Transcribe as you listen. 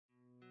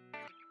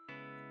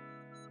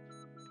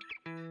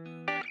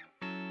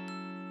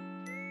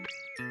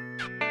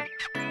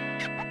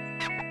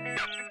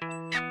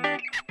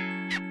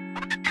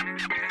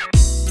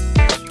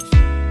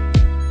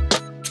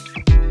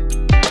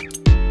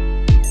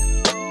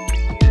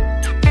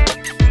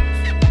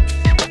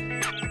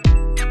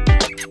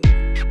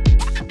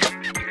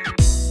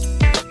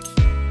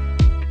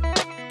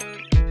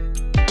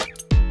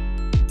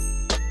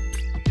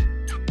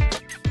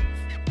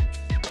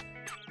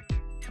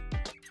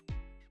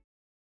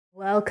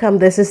Welcome.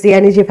 This is the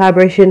energy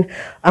vibration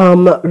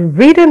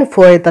reading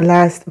for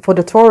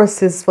the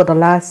Tauruses for the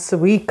last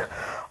week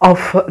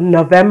of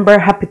November.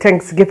 Happy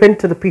Thanksgiving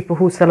to the people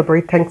who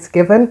celebrate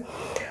Thanksgiving.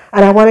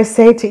 And I want to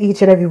say to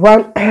each and every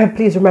one,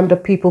 please remember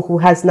the people who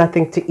has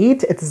nothing to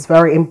eat. It is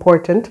very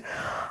important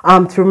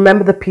to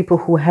remember the people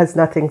who has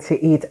nothing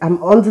to eat.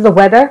 I'm under the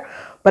weather,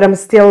 but I'm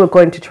still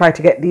going to try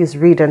to get these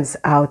readings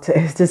out.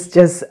 It's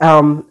just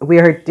we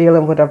are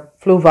dealing with a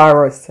flu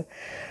virus.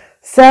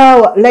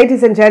 So,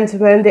 ladies and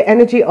gentlemen, the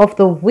energy of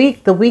the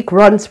week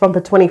runs from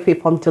the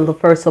 25th until the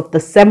 1st of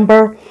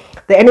December.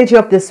 The energy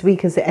of this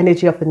week is the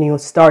energy of a new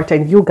start,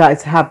 and you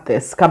guys have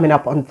this coming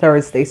up on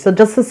Thursday. So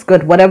just as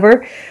good,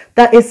 whatever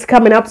that is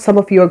coming up, some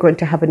of you are going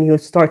to have a new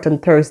start on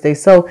Thursday.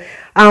 So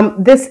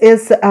this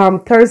is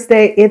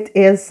Thursday. It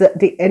is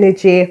the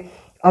energy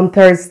on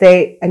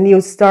Thursday, a new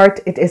start.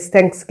 It is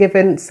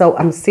Thanksgiving, so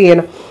I'm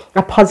seeing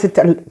a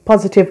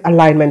positive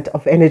alignment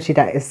of energy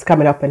that is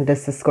coming up, and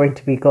this is going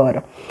to be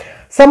good.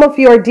 Some of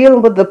you are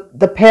dealing with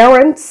the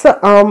parents.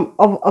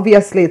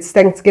 Obviously it's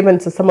Thanksgiving,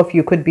 so some of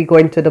you could be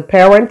going to the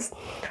parents.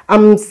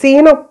 I'm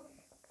seeing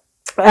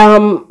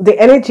the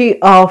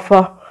energy of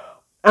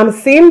I'm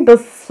seeing the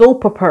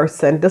super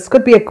person. This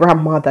could be a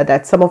grandmother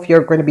that some of you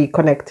are going to be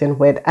connecting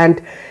with,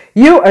 and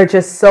you are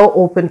just so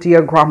open to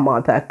your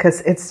grandmother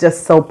because it's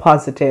just so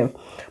positive.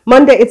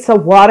 Monday, it's a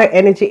water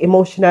energy,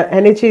 emotional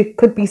energy.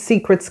 Could be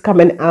secrets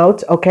coming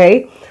out,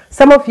 okay?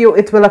 Some of you,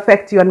 it will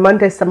affect you on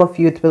Monday. Some of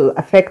you, it will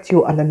affect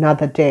you on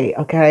another day,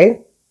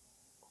 okay?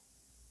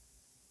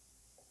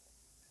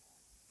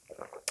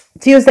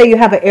 Tuesday, you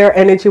have an air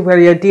energy where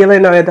you're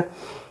dealing with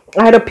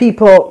either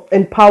people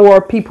in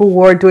power, people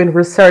who are doing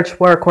research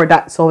work or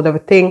that sort of a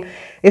thing.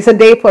 It's a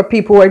day for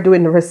people who are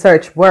doing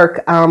research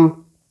work.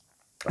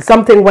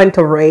 Something went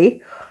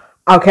awry,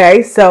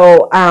 okay?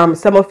 So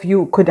some of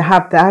you could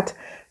have that.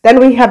 Then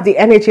we have the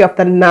energy of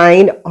the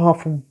Nine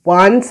of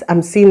Wands.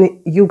 I'm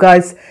seeing you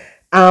guys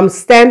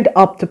stand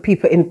up to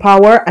people in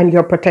power and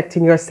you're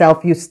protecting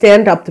yourself. You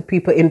stand up to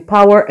people in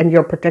power and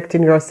you're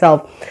protecting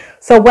yourself.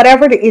 So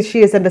whatever the issue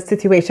is in the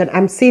situation,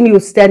 I'm seeing you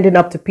standing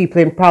up to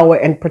people in power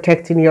and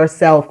protecting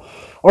yourself,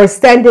 or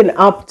standing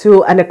up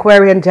to an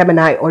Aquarian,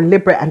 Gemini, or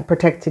Libra and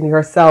protecting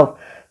yourself.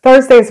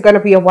 Thursday is going to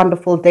be a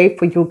wonderful day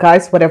for you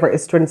guys. Whatever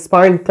is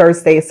transpiring,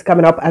 Thursday is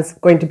coming up as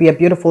going to be a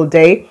beautiful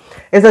day.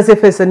 It's as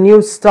if it's a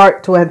new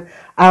start to a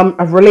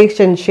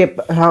relationship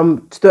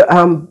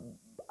that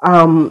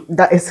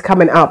is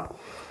coming up.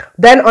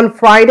 Then on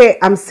Friday,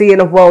 I'm seeing,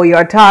 whoa,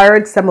 you're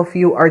tired. Some of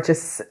you are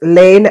just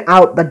laying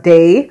out the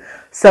day.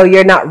 So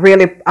you're not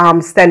really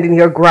standing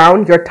your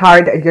ground. You're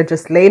tired and you're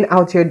just laying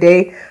out your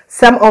day.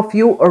 Some of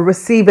you are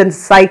receiving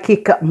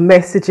psychic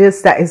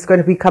messages that is going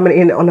to be coming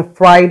in on a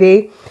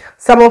Friday.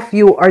 Some of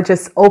you are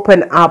just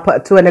open up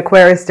to an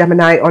Aquarius,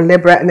 Gemini, or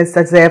Libra, and it's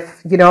as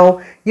if, you know,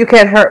 you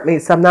can't hurt me,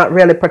 so I'm not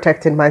really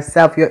protecting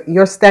myself.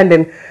 You're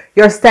standing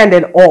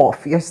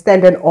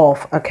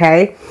off,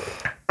 okay?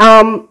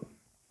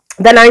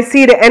 Then I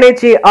see the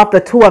energy of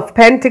the Two of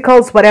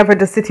Pentacles. Whatever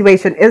the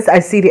situation is, I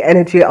see the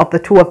energy of the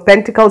Two of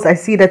Pentacles. I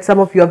see that some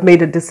of you have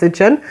made a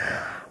decision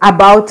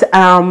about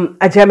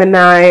a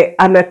Gemini,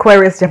 an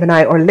Aquarius,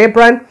 Gemini, or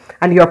Libra,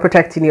 and you're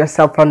protecting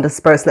yourself from this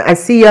person. I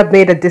see you have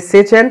made a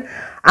decision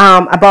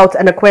about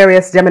an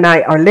Aquarius,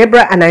 Gemini, or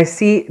Libra, and I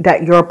see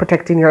that you're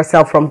protecting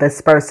yourself from this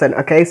person,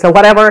 okay? So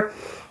whatever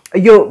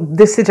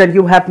decision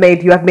you have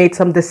made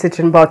some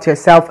decision about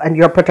yourself, and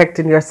you're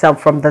protecting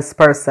yourself from this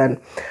person.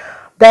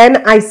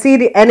 Then I see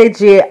the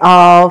energy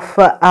of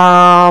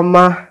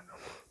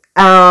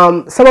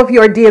some of you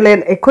are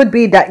dealing, it could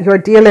be that you're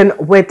dealing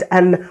with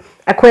an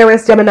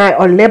Aquarius, Gemini,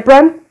 or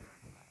Libra.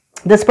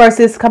 This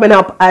person is coming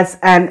up as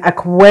an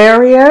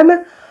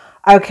Aquarian,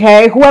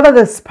 okay? Whoever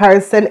this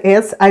person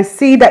is, I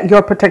see that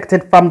you're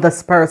protected from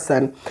this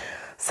person.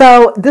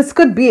 So this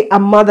could be a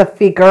mother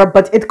figure,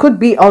 but it could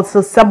be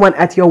also someone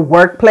at your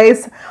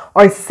workplace,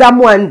 or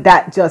someone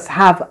that just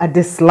have a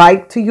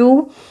dislike to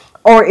you,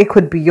 or it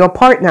could be your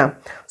partner.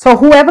 So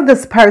whoever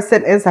this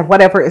person is and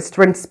whatever is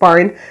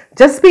transpiring,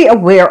 just be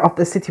aware of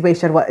the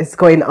situation, what is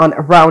going on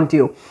around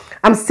you.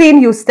 I'm seeing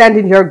you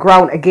standing your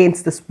ground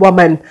against this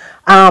woman.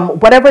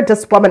 Whatever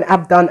this woman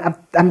have done,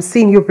 I'm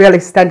seeing you really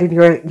standing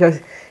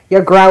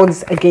your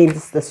grounds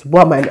against this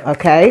woman,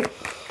 okay?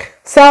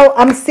 So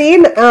I'm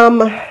seeing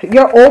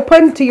you're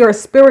open to your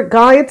spirit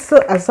guides.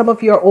 Some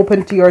of you are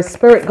open to your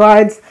spirit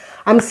guides.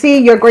 I'm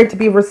seeing you're going to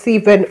be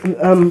receiving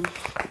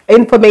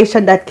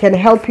information that can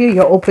help you.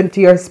 You're open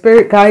to your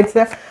spirit guides.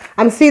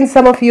 I'm seeing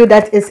some of you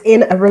that is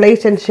in a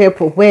relationship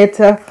with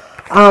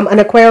an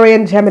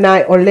Aquarian,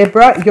 Gemini, or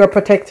Libra. You're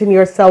protecting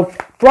yourself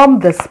from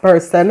this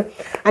person.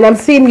 And I'm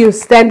seeing you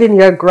standing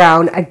your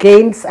ground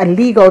against a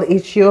legal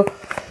issue,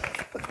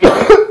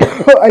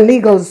 a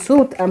legal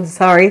suit, I'm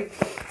sorry.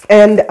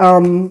 And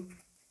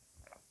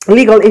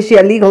legal issue,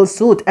 a legal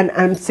suit. And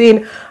I'm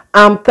seeing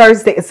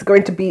Thursday is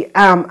going to be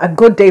a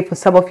good day for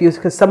some of you,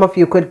 because some of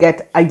you could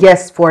get a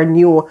yes for a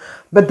new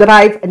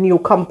drive, a new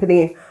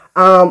company,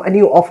 a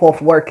new offer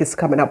of work is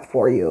coming up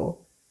for you.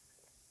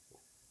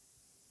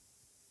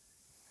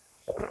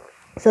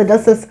 So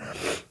this is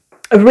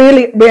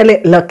Really,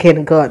 really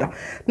looking good.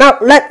 Now,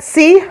 let's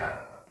see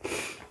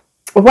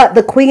what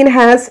the Queen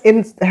has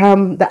in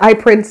the Eye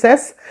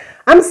Princess.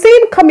 I'm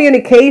seeing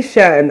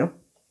communication.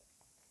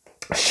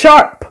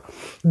 Sharp,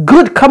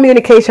 good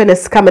communication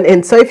is coming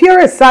in. So if you're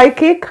a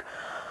psychic,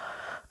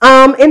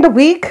 in the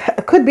week,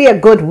 it could be a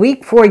good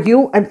week for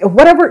you. And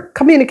whatever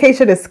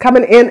communication is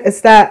coming in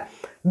is that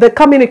the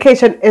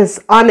communication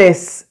is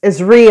honest,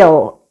 is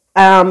real.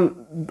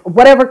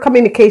 Whatever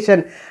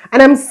communication.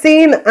 And I'm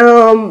seeing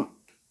the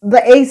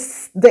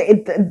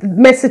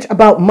message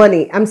about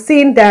money. I'm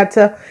seeing that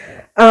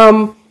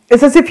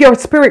it's as if your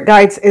spirit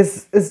guides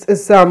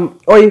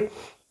or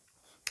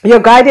your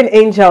guardian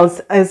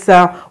angels is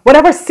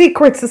whatever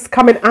secrets is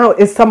coming out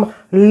is some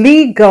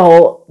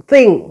legal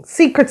thing,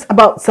 secrets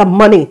about some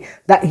money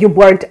that you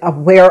weren't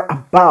aware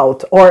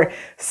about, or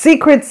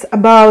secrets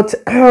about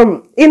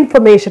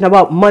information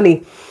about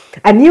money.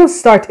 A new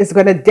start is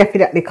going to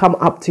definitely come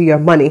up to your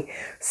money.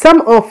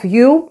 Some of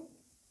you,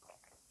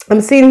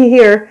 I'm seeing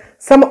here,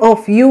 some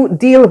of you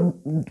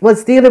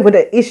was dealing with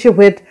an issue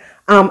with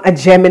a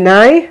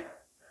Gemini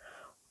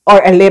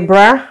or a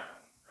Libra,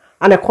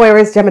 an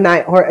Aquarius,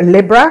 Gemini, or a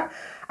Libra,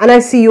 and I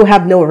see you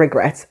have no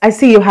regrets. I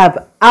see you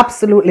have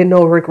absolutely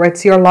no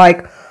regrets. You're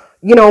like,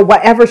 you know,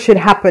 whatever should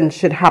happen,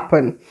 should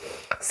happen.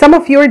 Some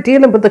of you are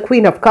dealing with the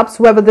Queen of Cups,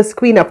 whoever this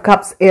Queen of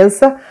Cups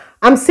is.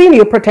 I'm seeing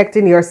you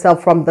protecting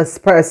yourself from this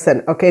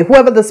person, okay?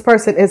 Whoever this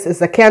person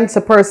is a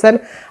Cancer person,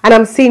 and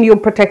I'm seeing you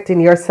protecting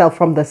yourself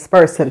from this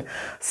person.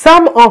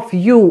 Some of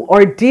you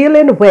are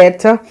dealing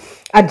with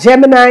a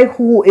Gemini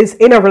who is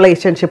in a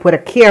relationship with a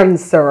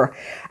Cancer,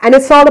 and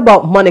it's all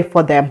about money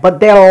for them, but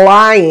they're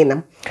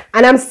lying.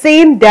 And I'm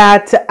seeing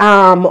that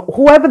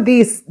whoever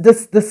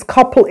this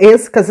couple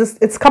is, because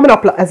it's coming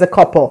up as a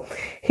couple.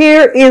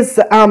 Here is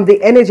the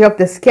energy of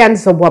this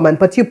Cancer woman,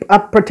 but you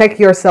protect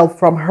yourself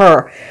from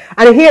her.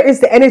 And here is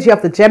the energy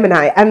of the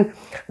Gemini. And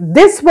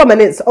this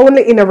woman is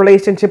only in a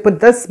relationship with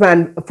this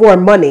man for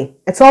money.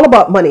 It's all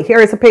about money. Here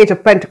is a Page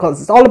of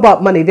Pentacles. It's all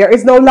about money. There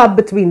is no love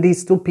between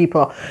these two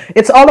people.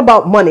 It's all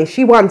about money.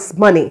 She wants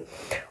money.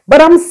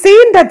 But I'm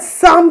seeing that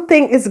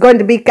something is going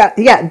to be,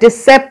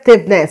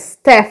 deceptiveness,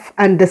 theft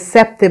and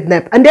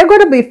deceptiveness. And they're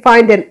going to be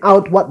finding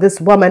out what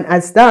this woman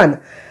has done.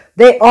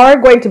 They are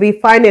going to be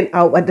finding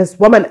out what this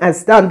woman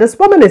has done. This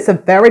woman is a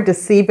very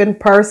deceiving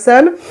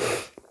person.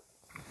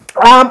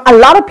 A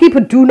lot of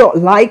people do not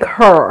like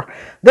her.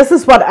 This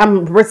is what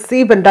I'm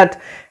receiving, that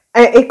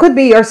it could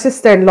be your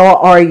sister-in-law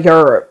or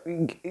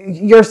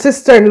your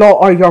sister-in-law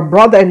or your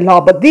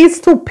brother-in-law. But these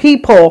two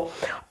people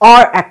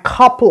are a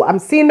couple. I'm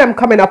seeing them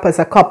coming up as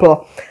a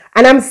couple.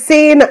 And I'm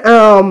seeing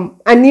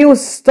a new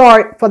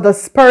start for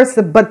this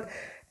person. But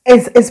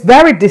it's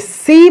very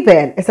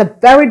deceiving. It's a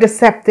very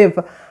deceptive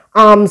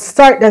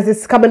start that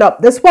is coming up.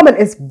 This woman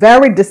is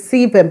very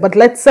deceiving, but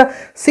let's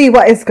see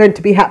what is going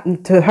to be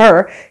happening to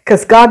her,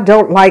 because God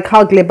don't like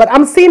ugly. But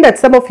I'm seeing that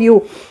some of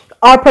you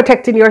are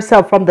protecting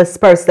yourself from this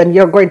person.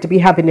 You're going to be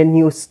having a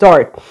new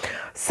start.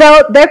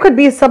 So there could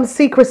be some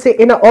secrecy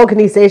in an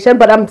organization,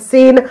 but I'm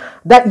seeing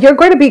that you're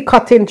going to be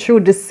cutting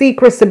through the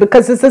secrecy,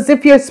 because it's as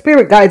if your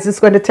spirit guides is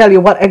going to tell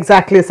you what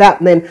exactly is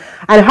happening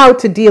and how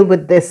to deal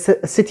with this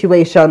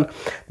situation.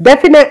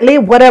 Definitely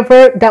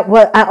whatever that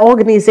an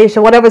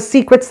organization, whatever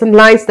secrets and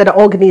lies that an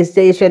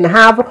organization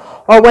have,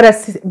 or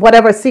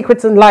whatever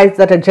secrets and lies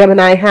that a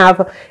Gemini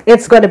have,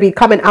 it's going to be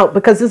coming out,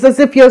 because it's as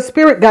if your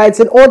spirit guides,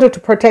 in order to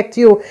protect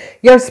you,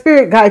 your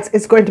spirit guides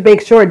is going to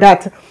make sure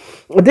that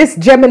this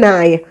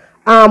Gemini,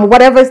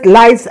 whatever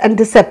lies and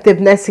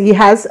deceptiveness he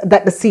has,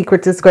 that the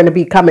secret is going to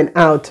be coming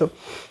out.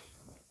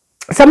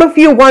 Some of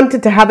you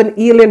wanted to have an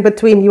healing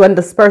between you and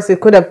this person.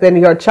 It could have been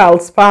your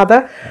child's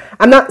father.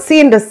 I'm not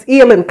seeing this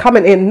healing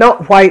coming in,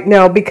 not right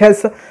now,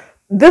 because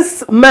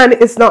this man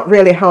is not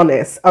really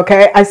honest,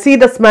 okay? I see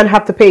this man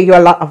have to pay you a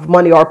lot of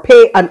money, or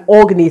pay an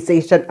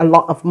organization a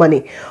lot of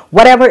money.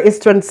 Whatever is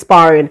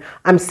transpiring,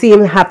 I'm seeing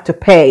him have to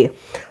pay.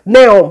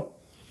 Now,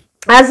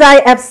 as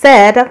I have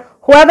said,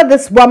 whoever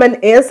this woman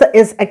is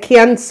a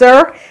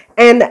Cancer,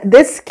 and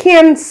this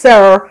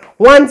Cancer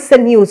wants a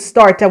new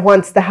start and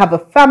wants to have a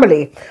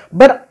family.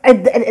 But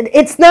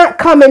it's not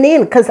coming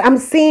in, because I'm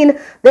seeing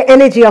the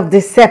energy of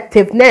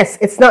deceptiveness.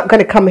 It's not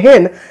going to come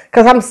in,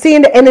 because I'm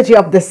seeing the energy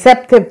of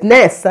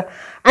deceptiveness.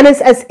 And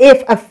it's as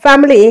if a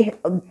family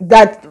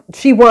that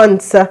she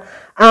wants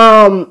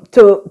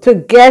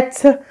to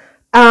get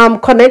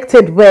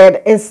connected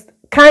with is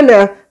kind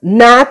of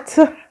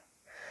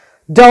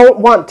don't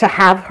want to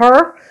have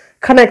her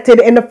connected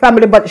in the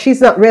family, but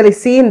she's not really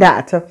seeing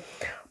that.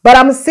 But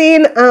I'm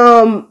seeing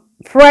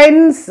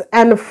friends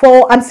and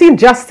foe. I'm seeing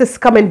justice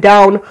coming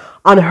down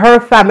on her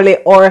family,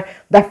 or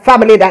the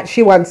family that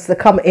she wants to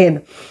come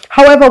in.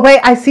 However way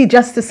I see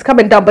justice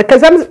coming down,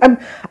 because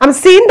I'm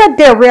seeing that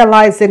they're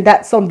realizing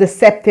that some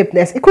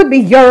deceptiveness. It could be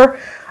you're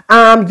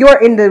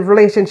in the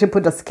relationship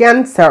with this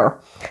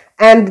Cancer,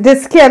 and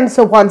this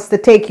Cancer wants to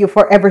take you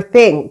for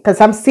everything,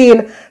 because I'm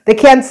seeing the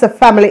Cancer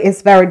family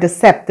is very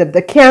deceptive.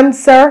 The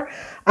Cancer,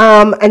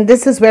 and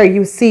this is where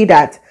you see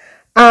that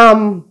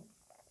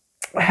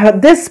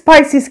this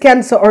Pisces,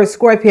 Cancer, or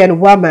Scorpion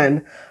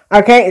woman,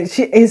 okay,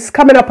 she is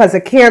coming up as a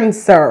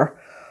Cancer,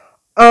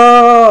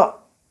 a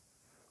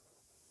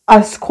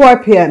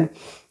Scorpion.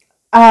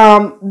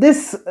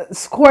 This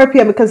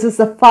Scorpion, because it's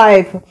a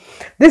 5,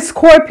 this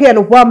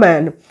Scorpion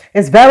woman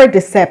is very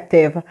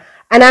deceptive,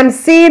 and I'm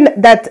seeing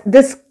that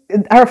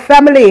her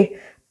family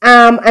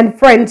and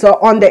friends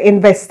are on the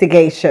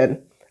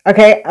investigation.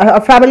 Okay,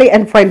 her family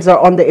and friends are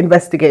on the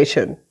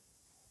investigation.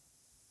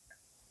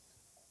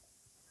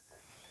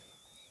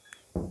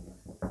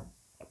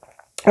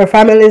 Her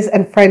families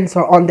and friends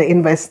are on the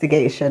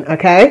investigation.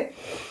 Okay,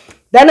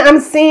 then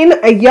I'm seeing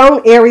a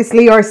young Aries,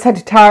 Leo, or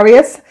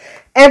Sagittarius.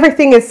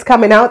 Everything is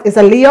coming out is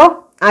a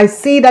Leo. I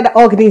see that the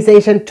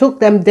organization took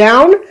them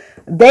down.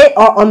 They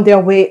are on their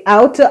way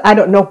out. I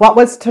don't know what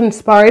was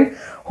transpiring.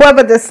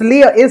 Whoever this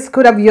Leo is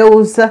could have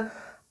used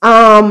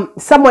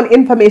someone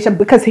information,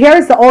 because here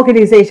is the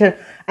organization.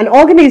 An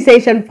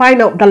organization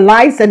find out the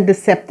lies and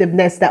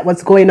deceptiveness that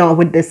was going on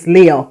with this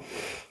Leo.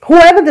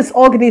 Whoever this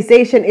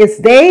organization is,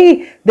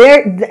 they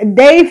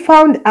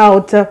found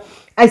out.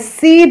 I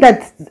see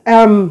that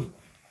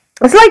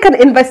it's like an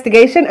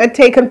investigation had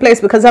taken place,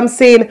 because I'm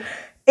seeing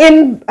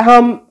in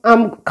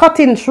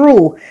cutting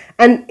through,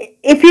 and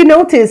if you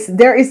notice,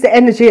 there is the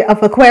energy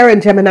of Aquarian,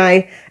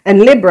 Gemini,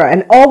 and Libra,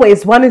 and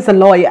always one is a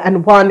lawyer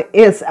and one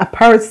is a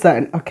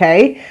person.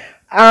 Okay,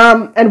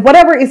 and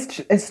whatever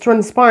is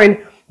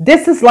transpiring,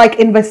 this is like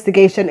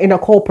investigation in a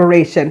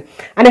corporation,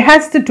 and it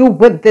has to do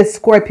with this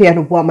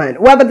Scorpion woman.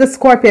 Whoever the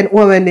Scorpion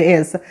woman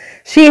is,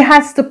 she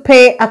has to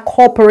pay a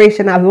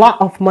corporation a lot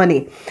of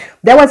money.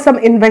 There was some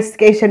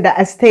investigation that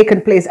has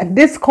taken place, and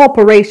this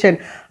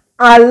corporation,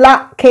 a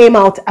lot came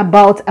out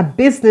about a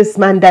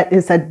businessman that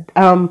is a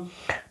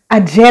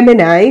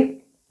Gemini,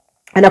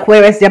 an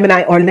Aquarius,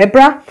 Gemini, or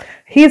Libra.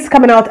 He's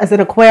coming out as an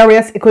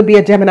Aquarius. It could be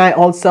a Gemini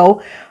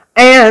also.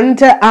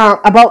 And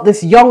about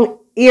this young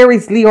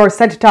Aries, Leo, or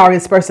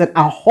Sagittarius person,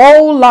 a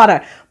whole lot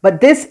of, but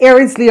this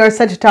Aries, Leo, or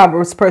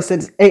Sagittarius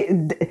person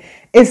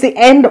is the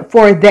end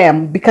for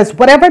them, because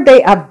whatever they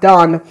have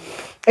done,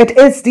 it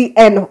is the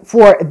end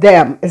for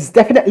them. It's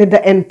definitely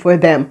the end for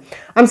them.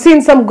 I'm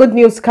seeing some good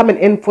news coming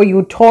in for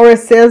you,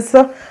 Tauruses.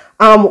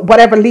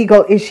 Whatever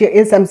legal issue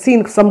is, I'm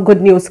seeing some good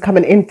news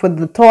coming in for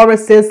the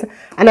Tauruses,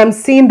 and I'm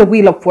seeing the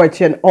Wheel of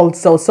Fortune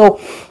also. So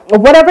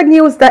whatever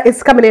news that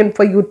is coming in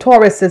for you,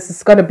 Tauruses,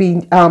 is going to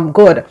be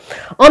good.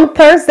 On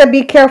Thursday,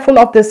 be careful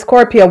of the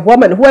Scorpion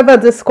woman. Whoever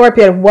the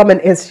Scorpion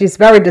woman is, she's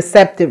very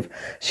deceptive.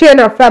 She and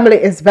her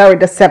family is very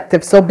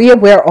deceptive, so be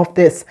aware of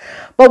this.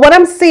 But what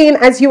I'm seeing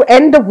as you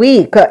end the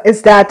week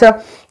is that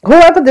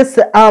whoever this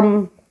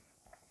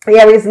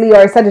Aries, Leo,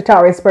 or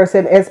Sagittarius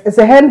person is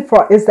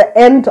the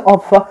end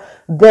of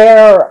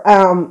their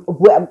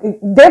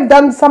they've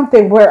done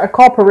something where a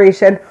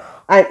corporation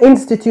and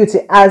institute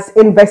has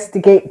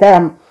investigate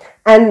them,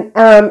 and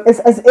it's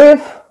as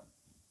if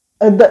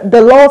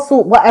the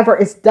lawsuit, whatever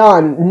is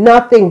done,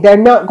 nothing, they're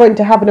not going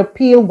to have an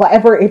appeal,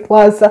 whatever it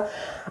was,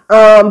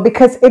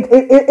 because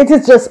it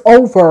is just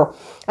over.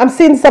 I'm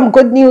seeing some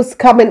good news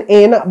coming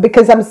in,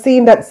 because I'm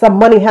seeing that some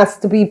money has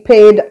to be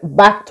paid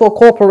back to a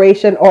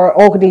corporation or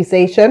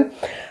organization.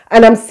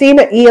 And I'm seeing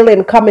a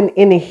healing coming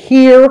in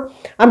here.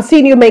 I'm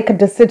seeing you make a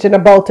decision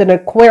about an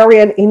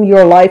Aquarian in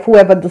your life.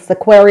 Whoever this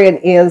Aquarian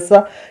is,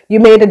 you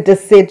made a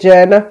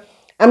decision.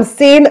 I'm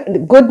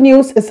seeing good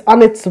news is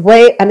on its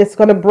way, and it's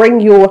going to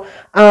bring you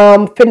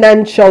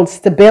financial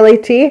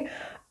stability.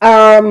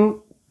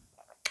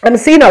 I'm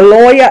seeing a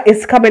lawyer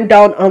is coming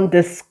down on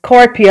the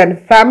Scorpion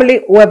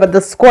family, whoever the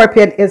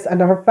Scorpion is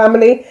and her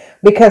family,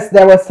 because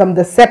there were some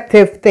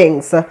deceptive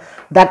things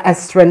that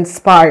has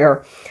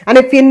transpired. And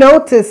if you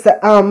notice,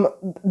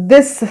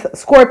 this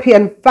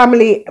Scorpion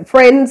family,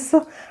 friends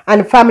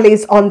and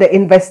families on the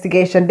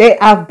investigation, they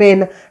have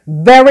been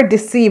very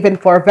deceiving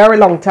for a very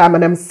long time,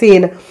 and I'm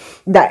seeing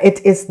that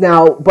it is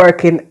now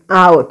working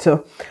out.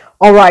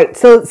 All right,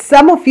 so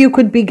some of you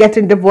could be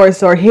getting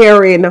divorced or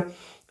hearing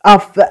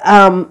of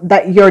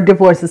that your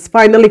divorce has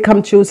finally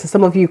come true. So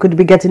some of you could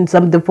be getting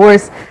some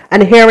divorce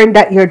and hearing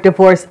that your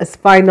divorce has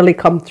finally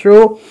come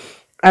through.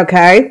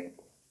 Okay,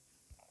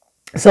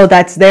 so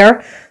that's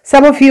there.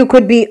 Some of you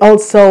could be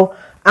also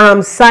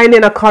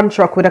signing a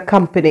contract with a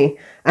company,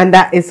 and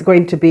that is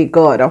going to be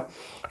good.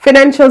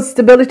 Financial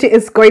stability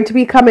is going to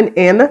be coming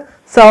in.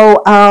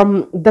 So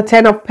the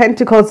 10 of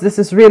Pentacles, this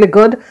is really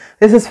good.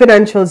 This is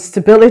financial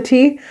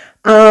stability.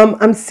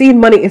 I'm seeing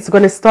money is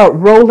going to start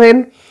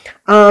rolling.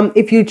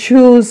 If you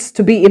choose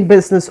to be in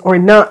business or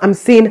not, I'm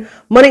seeing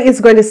money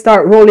is going to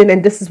start rolling.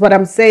 And this is what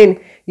I'm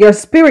saying. Your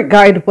spirit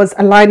guide was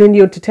aligning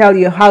you to tell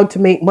you how to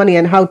make money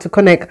and how to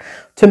connect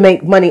to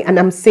make money. And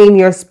I'm seeing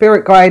your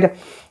spirit guide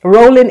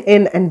rolling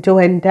in and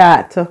doing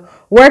that.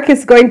 Work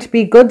is going to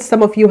be good.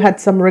 Some of you had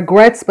some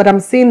regrets, but I'm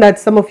seeing that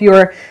some of you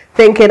are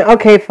thinking,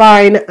 okay,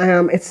 fine.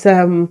 It's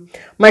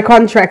my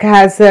contract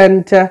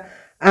hasn't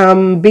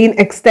been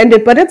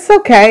extended, but it's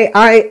okay.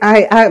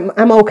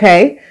 I'm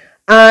okay.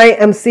 I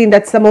am seeing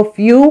that some of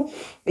you,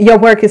 your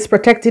work is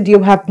protected.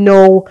 You have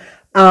no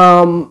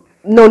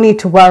need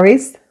to worry.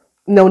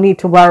 No need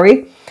to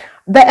worry.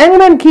 the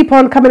Hangman keep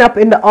on coming up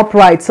in the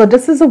upright. So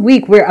this is a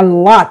week where a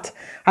lot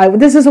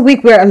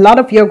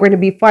of you are going to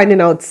be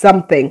finding out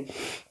something.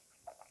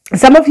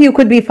 Some of you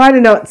could be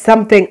finding out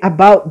something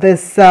about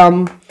this.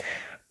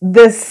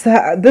 This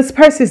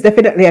person is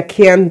definitely a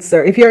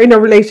Cancer. If you're in a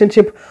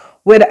relationship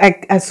with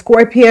a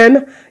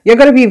Scorpion, you're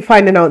going to be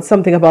finding out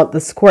something about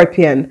the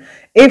Scorpion.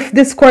 If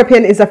the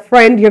Scorpion is a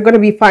friend, you're going to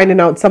be finding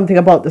out something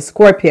about the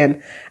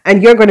Scorpion,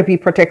 and you're going to be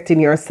protecting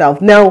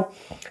yourself. Now,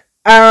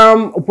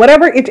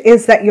 whatever it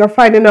is that you're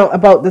finding out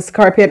about the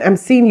Scorpion, I'm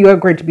seeing you are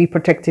going to be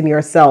protecting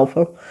yourself.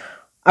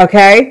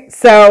 Okay,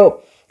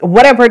 so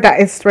whatever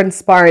that is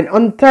transpiring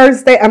on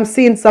Thursday, I'm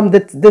seeing some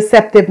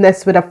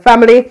deceptiveness with a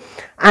family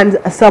and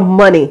some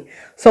money.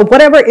 So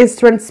whatever is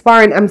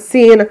transpiring, I'm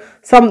seeing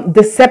some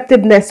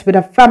deceptiveness with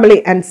a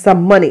family and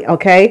some money.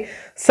 Okay,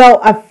 so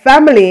a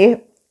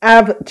family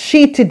have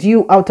cheated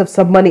you out of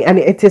some money, and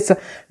it is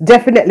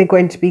definitely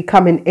going to be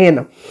coming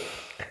in.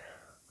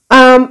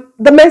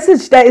 The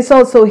message that is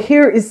also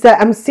here is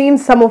that I'm seeing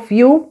some of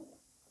you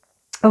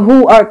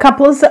who are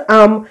couples,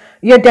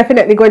 you're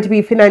definitely going to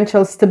be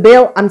financial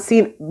stable. I'm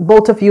seeing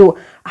both of you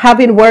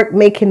having work,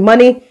 making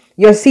money.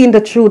 You're seeing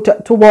the truth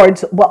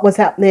towards what was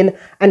happening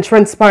and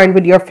transpiring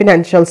with your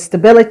financial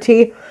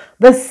stability.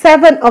 The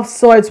Seven of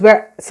Swords,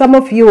 where some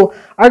of you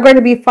are going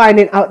to be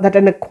finding out that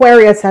an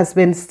Aquarius has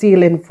been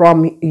stealing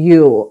from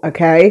you.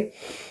 Okay.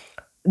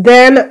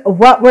 Then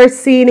what we're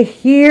seeing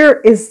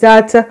here is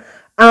that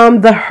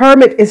the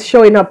Hermit is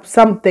showing up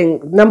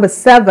something. Number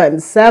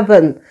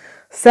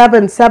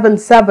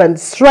 777,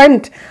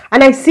 strength.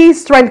 And I see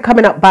strength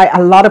coming up by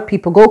a lot of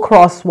people. Go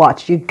cross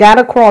watch. You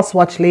gotta cross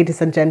watch,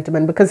 ladies and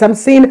gentlemen, because I'm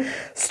seeing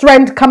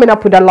strength coming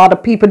up with a lot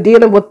of people,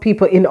 dealing with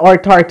people in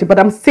authority. But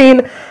I'm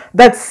seeing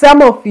that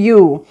some of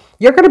you,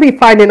 you're going to be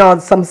finding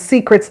out some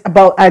secrets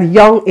about a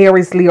young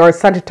Aries, Leo, or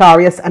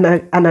Sagittarius, and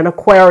an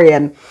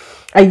Aquarian.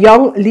 A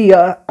young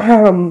Leo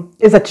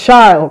is a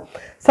child.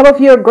 Some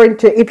of you are going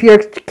to, if your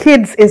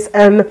kids is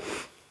an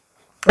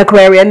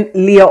Aquarian,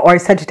 Leo, or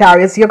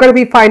Sagittarius, you're going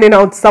to be finding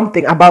out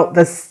something about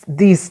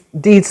these,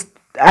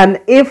 and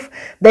if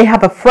they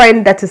have a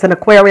friend that is an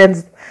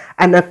Aquarian,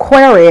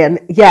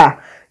 yeah,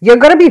 you're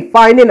going to be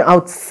finding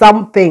out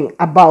something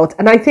about,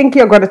 and I think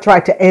you're going to try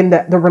to end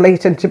the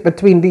relationship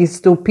between these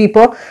two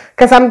people,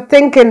 because I'm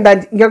thinking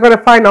that you're going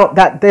to find out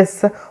that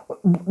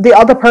the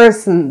other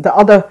person, the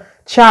other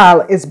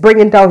child, is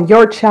bringing down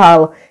your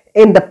child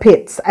in the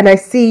pits, and I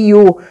see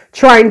you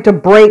trying to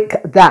break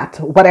that,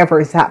 whatever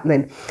is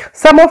happening.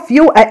 Some of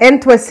you are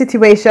into a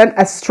situation,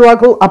 a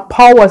struggle, a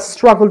power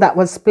struggle that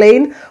was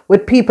playing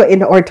with people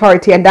in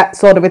authority and that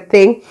sort of a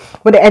thing,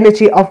 with the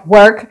energy of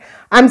work.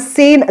 I'm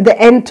seeing the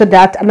end to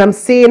that, and I'm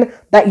seeing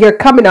that you're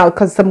coming out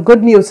because some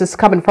good news is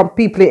coming from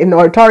people in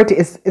authority.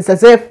 It's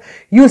as if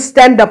you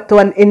stand up to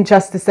an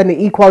injustice and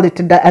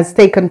inequality that has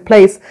taken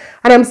place,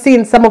 and I'm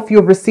seeing some of you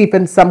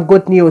receiving some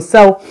good news.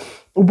 So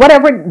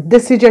whatever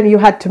decision you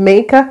had to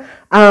make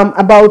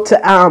about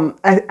an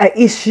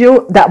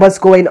issue that was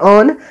going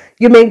on,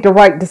 you make the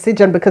right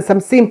decision, because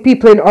I'm seeing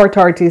people in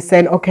authority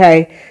saying,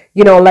 okay,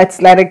 you know,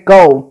 let's let it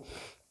go.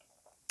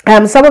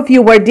 Some of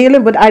you were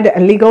dealing with either a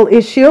legal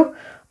issue.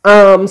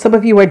 Some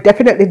of you were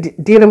definitely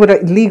dealing with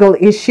a legal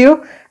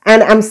issue,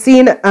 and I'm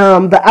seeing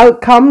the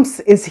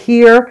outcomes is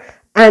here,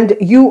 and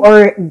you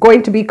are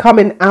going to be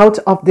coming out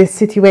of this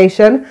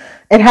situation.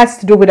 It has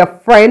to do with a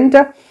friend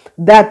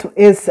that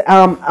is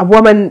a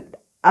woman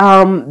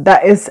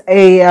that is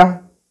a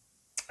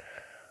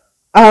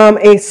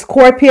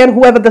Scorpion.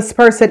 Whoever this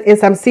person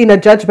is, I'm seeing a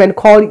judgment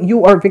call.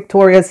 You are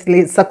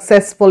victoriously,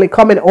 successfully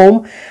coming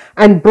home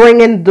and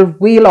bringing the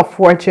wheel of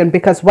fortune,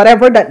 because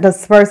whatever that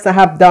this person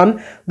have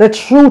done, the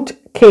truth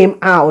came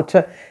out.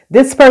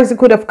 This person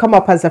could have come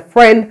up as a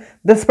friend.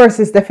 This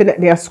person is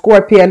definitely a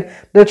Scorpion.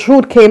 The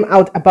truth came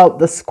out about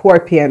the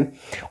Scorpion.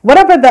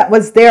 Whatever that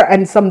was there,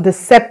 and some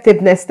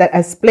deceptiveness that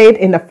has played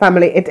in the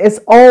family, it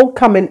is all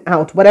coming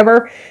out.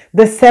 Whatever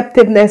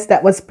deceptiveness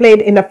that was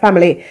played in the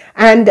family,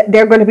 and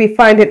they're going to be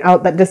finding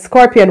out that the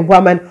Scorpion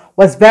woman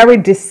was very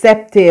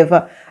deceptive,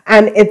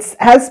 and it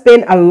has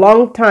been a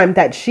long time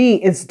that she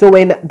is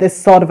doing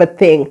this sort of a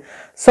thing.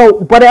 So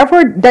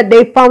whatever that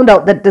they found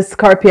out that the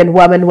Scorpion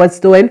woman was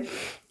doing,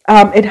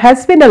 it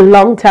has been a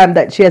long time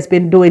that she has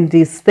been doing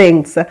these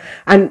things,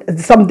 and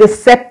some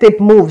deceptive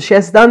moves. She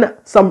has done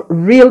some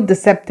real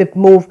deceptive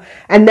move,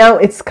 and now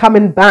it's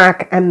coming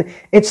back and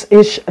it's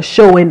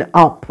showing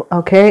up.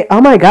 Okay.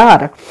 Oh my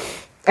God.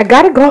 I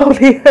gotta go.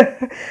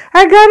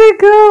 I gotta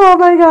go. Oh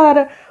my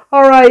God.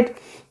 All right.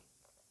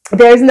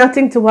 There is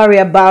nothing to worry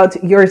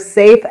about. You're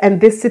safe, and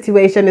this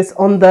situation is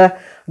on the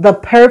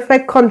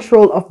perfect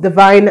control of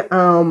divine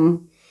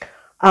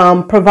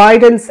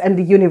providence and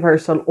the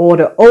universal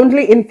order.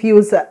 Only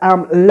infuse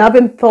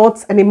loving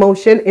thoughts and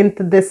emotion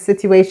into this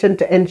situation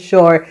to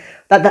ensure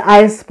that the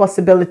highest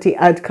possibility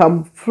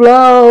outcome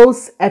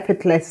flows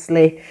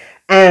effortlessly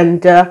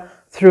and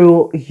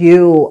through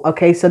you.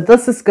 Okay, so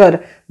this is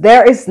good.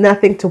 There is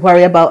nothing to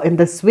worry about in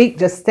this week.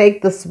 Just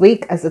take this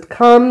week as it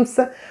comes.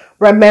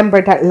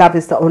 Remember that love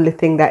is the only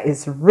thing that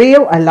is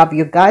real. I love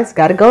you guys.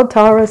 Gotta go,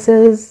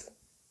 Tauruses.